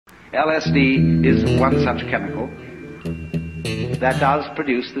LSD is one such chemical that does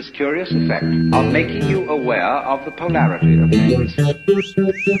produce this curious effect of making you aware of the polarity of things.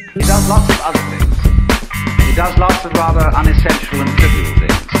 It does lots of other things. It does lots of rather unessential and trivial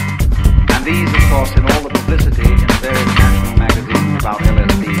things. And these, of course, in all the publicity in various national magazines about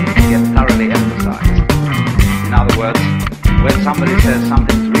LSD, get thoroughly emphasized. In other words, when somebody says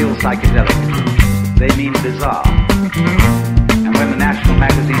something's real psychedelic, they mean bizarre. And when the national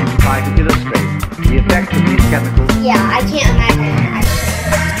magazines try to illustrate the effect of these chemicals, yeah, I can't imagine it.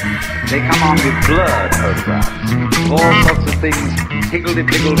 They come on with blurred photographs, all sorts of things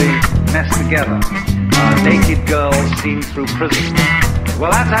higgledy-piggledy messed together. Naked girls seen through prisms.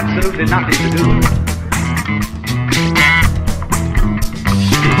 Well, that's absolutely nothing to do with it.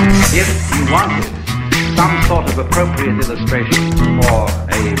 If you wanted some sort of appropriate illustration for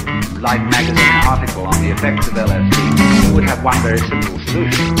a Life magazine article on the effects of LSD, you would have one very simple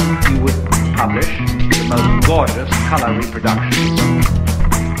solution. You would publish the most gorgeous color reproductions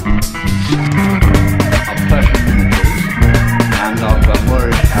of Persian images and of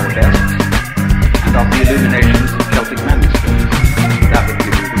Moorish arabesques and of the illuminations of Celtic manuscripts. That would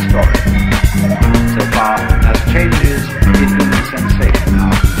give you the story. So far as changes in human sensation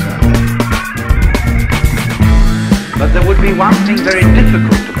are concerned. But there would be one thing very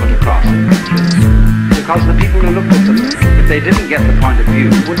difficult to put across in this, because the people who looked at them, if they didn't get the point of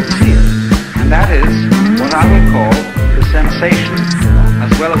view, wouldn't see it. And that is what I will call the sensation as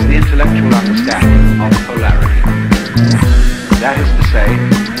well as the intellectual understanding of polarity. That is to say,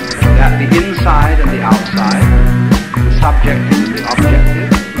 that the inside and the outside, the subjective and the objective,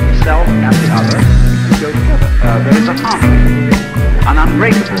 the self and the other, go together. There is a harmony, an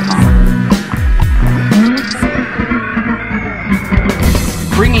unbreakable harmony.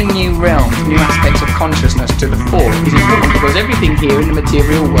 Bringing new realms, new aspects of consciousness to the fore is important because everything here in the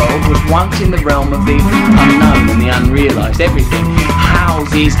material world was once in the realm of the unknown and the unrealised. Everything,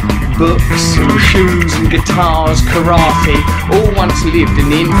 houses, books, shoes and guitars, karate, all once lived in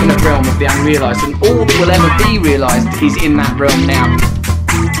the infinite realm of the unrealised, and all that will ever be realised is in that realm now.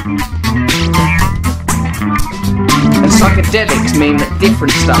 And psychedelics mean that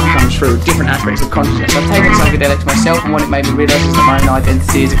different stuff comes through, different aspects of consciousness. I've taken psychedelics myself, and what it made me realise is that my own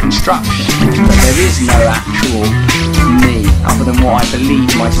identity is a construction, that there is no actual me other than what I believe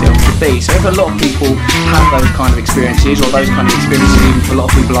myself to be. So if a lot of people have those kind of experiences, or those kind of experiences even if a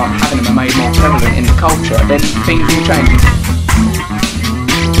lot of people aren't having them, are made more prevalent in the culture, then things will change.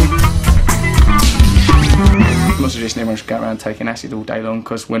 I'm not suggesting everyone should go around taking acid all day long,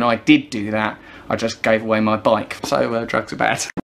 because when I did do that, I just gave away my bike. So drugs are bad.